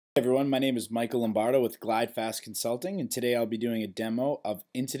Hey everyone, my name is Michael Lombardo with GlideFast Consulting, and today I'll be doing a demo of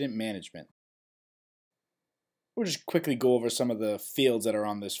incident management. We'll just quickly go over some of the fields that are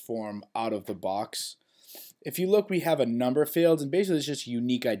on this form out of the box. If you look, we have a number field, and basically it's just a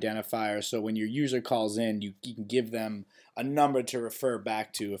unique identifier, so when your user calls in, you can give them a number to refer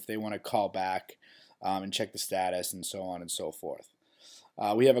back to if they want to call back and check the status and so on and so forth.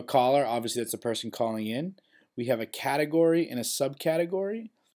 We have a caller, obviously that's the person calling in. We have a category and a subcategory.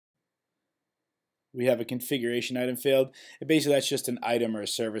 We have a configuration item field. And basically, that's just an item or a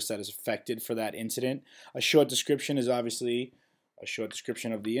service that is affected for that incident. A short description is obviously a short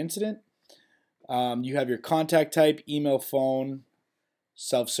description of the incident. You have your contact type, email, phone,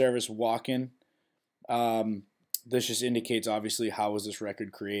 self-service, walk-in. This just indicates, obviously, how was this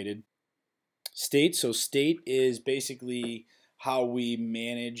record created. State. So state is basically how we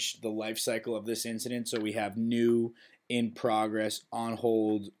manage the life cycle of this incident. So we have new, in progress, on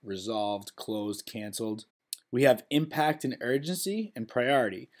hold, resolved, closed, canceled. We have impact and urgency and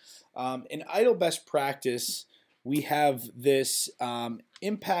priority. In idle best practice, we have this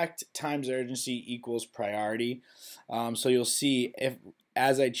impact times urgency equals priority. So you'll see if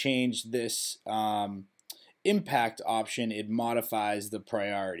as I change this impact option, it modifies the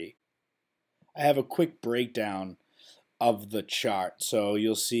priority. I have a quick breakdown of the chart. So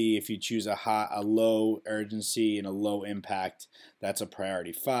you'll see if you choose a low urgency and a low impact, that's a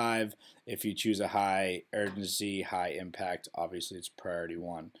priority 5. If you choose a high urgency, high impact, obviously it's priority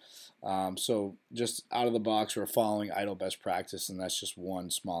 1. So just out of the box, we're following idle best practice, and that's just one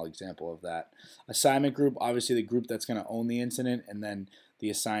small example of that. Assignment group, obviously the group that's going to own the incident, and then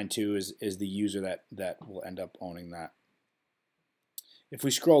the assigned to is the user that will end up owning that. If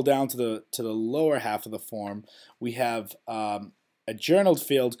we scroll down to the lower half of the form, we have a journaled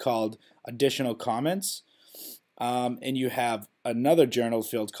field called additional comments, and you have another journaled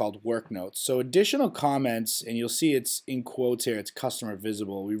field called work notes. So additional comments, and you'll see it's in quotes here, it's customer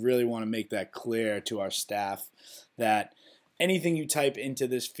visible. We really want to make that clear to our staff that anything you type into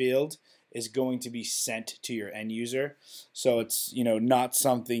this field is going to be sent to your end user. So it's not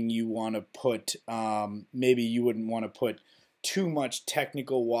something you want to put, maybe you wouldn't want to put too much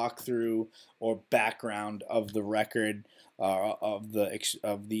technical walkthrough or background of the record of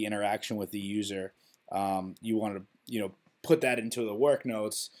the interaction with the user. You want to put that into the work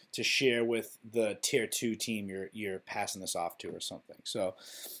notes to share with the tier 2 team you're passing this off to or something. So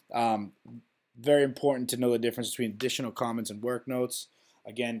very important to know the difference between additional comments and work notes.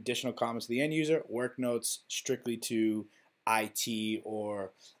 Again, additional comments to the end user, work notes strictly to IT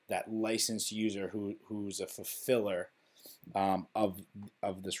or that licensed user who's a fulfiller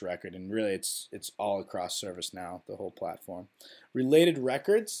of this record, and really it's all across ServiceNow, the whole platform. Related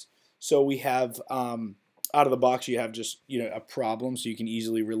records. So we have out of the box you have just a problem, so you can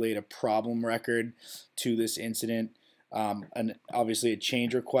easily relate a problem record to this incident, and obviously a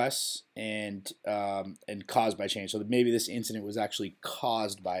change request and caused by change. So maybe this incident was actually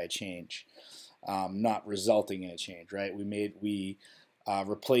caused by a change, not resulting in a change. Right? We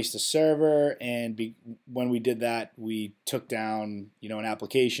replaced a server, and when we did that, we took down an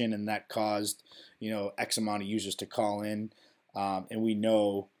application, and that caused X amount of users to call in, and we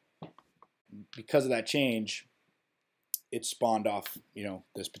know because of that change, it spawned off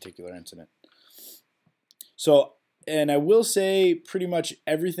this particular incident. So, and I will say pretty much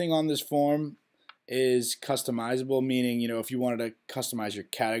everything on this form is customizable, meaning if you wanted to customize your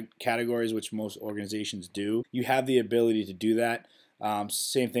categories, which most organizations do, you have the ability to do that.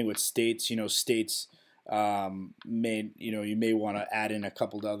 Same thing with states. States you may want to add in a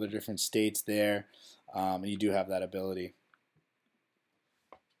couple of other different states there, and you do have that ability.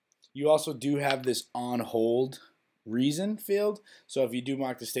 You also do have this on hold reason field. So if you do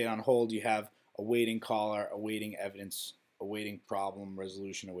mark the state on hold, you have awaiting caller, awaiting evidence, awaiting problem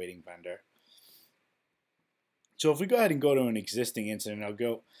resolution, awaiting vendor. So if we go ahead and go to an existing incident, I'll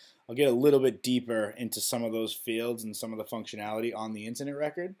get a little bit deeper into some of those fields and some of the functionality on the incident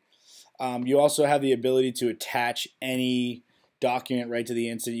record. You also have the ability to attach any document right to the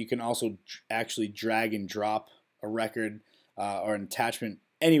incident. You can also actually drag and drop a record or an attachment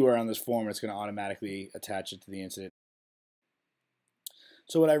anywhere on this form. It's going to automatically attach it to the incident.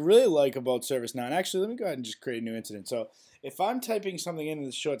 So what I really like about ServiceNow, and actually let me go ahead and just create a new incident. So if I'm typing something in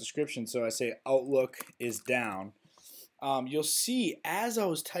the short description, so I say Outlook is down, you'll see as I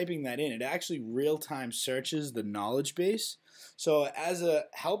was typing that in, it actually real-time searches the knowledge base. So as a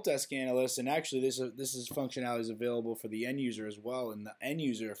help desk analyst, and actually this is functionality is available for the end user as well in the end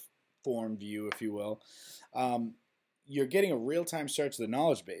user form view, if you will, you're getting a real-time search of the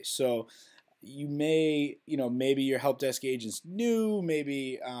knowledge base. So you may, maybe your help desk agent's new,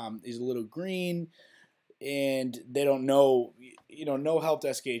 maybe is a little green, and they don't know, no help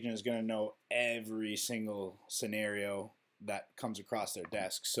desk agent is going to know every single scenario that comes across their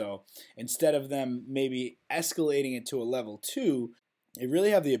desk. So instead of them maybe escalating it to a level 2, they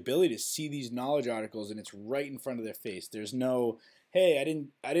really have the ability to see these knowledge articles and it's right in front of their face. There's no, hey,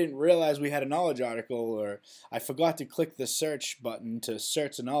 I didn't realize we had a knowledge article, or I forgot to click the search button to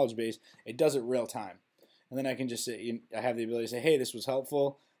search the knowledge base. It does it real time. And then I can just say, I have the ability to say, hey, this was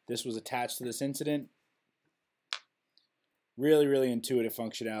helpful. This was attached to this incident. Really, really intuitive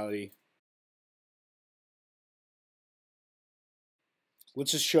functionality.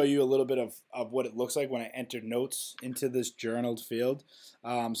 Let's just show you a little bit of what it looks like when I enter notes into this journaled field.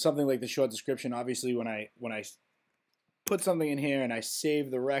 Something like the short description. Obviously, when I put something in here and I save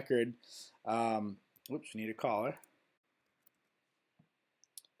the record, oops, need a caller.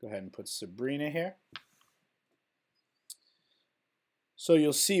 Go ahead and put Sabrina here. So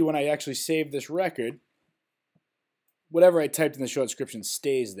you'll see when I actually save this record, whatever I typed in the short description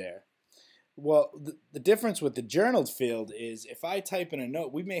stays there. Well, the difference with the journaled field is if I type in a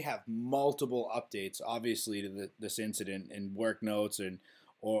note, we may have multiple updates, obviously, to this incident in work notes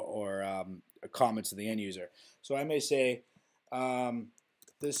or comments to the end user. So I may say,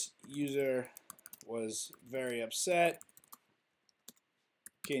 this user was very upset.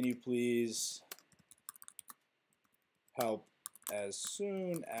 Can you please help as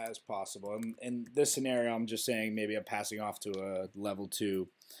soon as possible? And in this scenario, I'm just saying maybe I'm passing off to a level 2.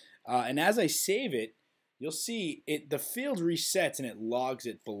 And as I save it, you'll see the field resets and it logs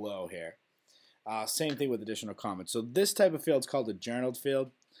it below here. Same thing with additional comments. So this type of field is called a journaled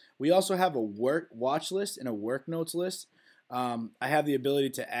field. We also have a work watch list and a work notes list. I have the ability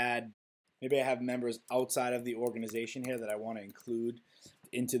to add, maybe I have members outside of the organization here that I want to include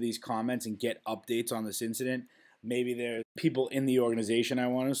into these comments and get updates on this incident. Maybe there are people in the organization I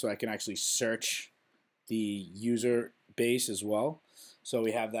want to, so I can actually search the user base as well. So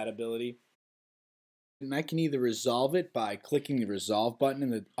we have that ability. And I can either resolve it by clicking the resolve button in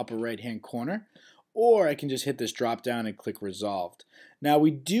the upper right hand corner, or I can just hit this drop down and click resolved. Now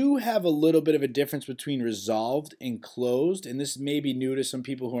we do have a little bit of a difference between resolved and closed, and this may be new to some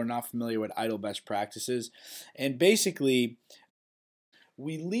people who are not familiar with ITIL best practices. And basically,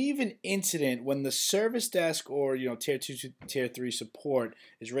 we leave an incident when the service desk or tier 2 to tier 3 support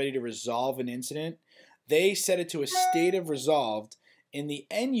is ready to resolve an incident. They set it to a state of resolved, and the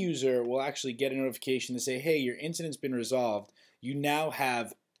end user will actually get a notification to say, hey, your incident's been resolved. You now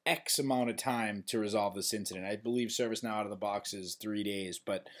have X amount of time to resolve this incident. I believe ServiceNow out of the box is 3 days,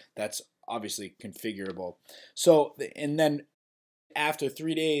 but that's obviously configurable. So, and then after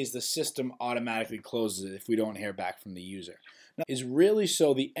 3 days, the system automatically closes it if we don't hear back from the user. Now, is really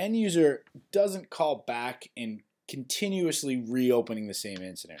so the end user doesn't call back and continuously reopening the same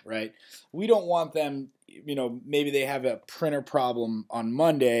incident, right? We don't want them, maybe they have a printer problem on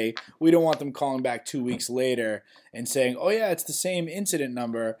Monday. We don't want them calling back 2 weeks later and saying, oh yeah, it's the same incident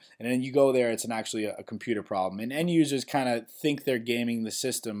number, and then you go there, it's actually a computer problem. And end users kind of think they're gaming the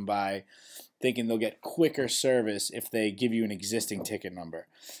system by thinking they'll get quicker service if they give you an existing ticket number.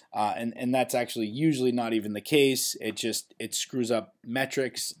 And that's actually usually not even the case. It screws up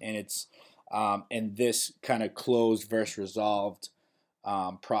metrics, and this kind of closed versus resolved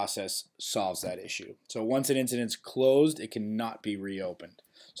process solves that issue. So once an incident's closed, it cannot be reopened.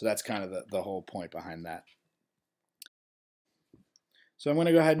 So that's kind of the whole point behind that. So I'm going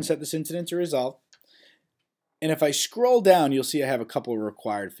to go ahead and set this incident to resolve. And if I scroll down, you'll see I have a couple of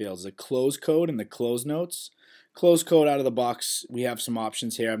required fields, the close code and the close notes. Close code out of the box, we have some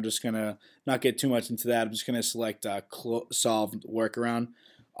options here. I'm just going to not get too much into that. I'm just going to select solve workaround.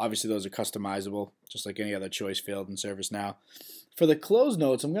 Obviously, those are customizable, just like any other choice field in ServiceNow. For the close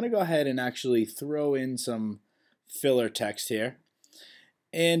notes, I'm going to go ahead and actually throw in some filler text here.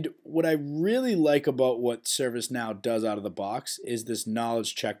 And what I really like about what ServiceNow does out of the box is this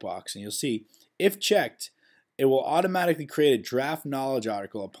knowledge checkbox. And you'll see, if checked, it will automatically create a draft knowledge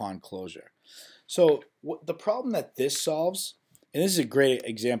article upon closure. So the problem that this solves, and this is a great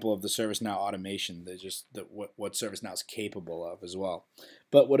example of the ServiceNow automation, what ServiceNow is capable of as well.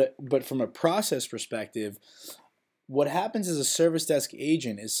 But from a process perspective, what happens as a service desk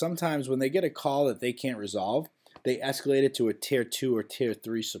agent is sometimes when they get a call that they can't resolve, they escalate it to a tier 2 or tier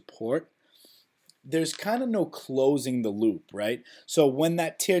 3 support. There's kind of no closing the loop, right? So when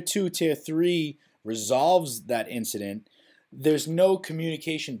that tier 2, tier 3 resolves that incident, there's no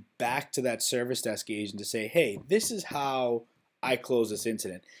communication back to that service desk agent to say, hey, this is how I close this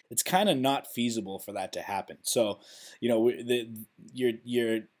incident. It's kind of not feasible for that to happen. So,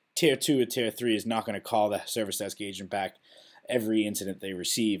 your Tier 2 or Tier 3 is not going to call the service desk agent back every incident they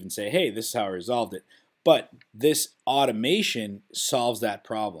receive and say, hey, this is how I resolved it. But this automation solves that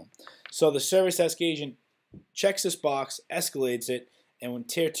problem. So the service desk agent checks this box, escalates it, and when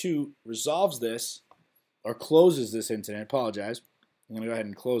Tier 2 resolves this or closes this incident, apologize, I'm going to go ahead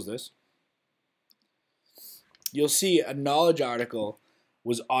and close this, you'll see a knowledge article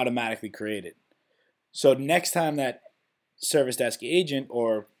was automatically created. So next time that service desk agent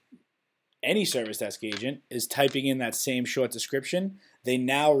or any service desk agent is typing in that same short description, they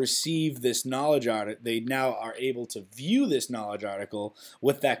now receive this knowledge article. They now are able to view this knowledge article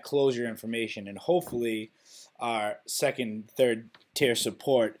with that closure information, and hopefully our second, third tier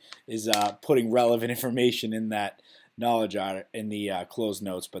support is putting relevant information in that knowledge article in the closed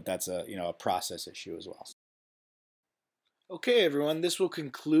notes, but that's a process issue as well. Okay, everyone, this will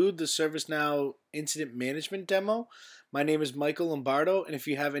conclude the ServiceNow incident management demo. My name is Michael Lombardo, and if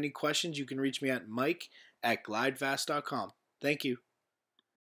you have any questions, you can reach me at mike@glidefast.com. Thank you.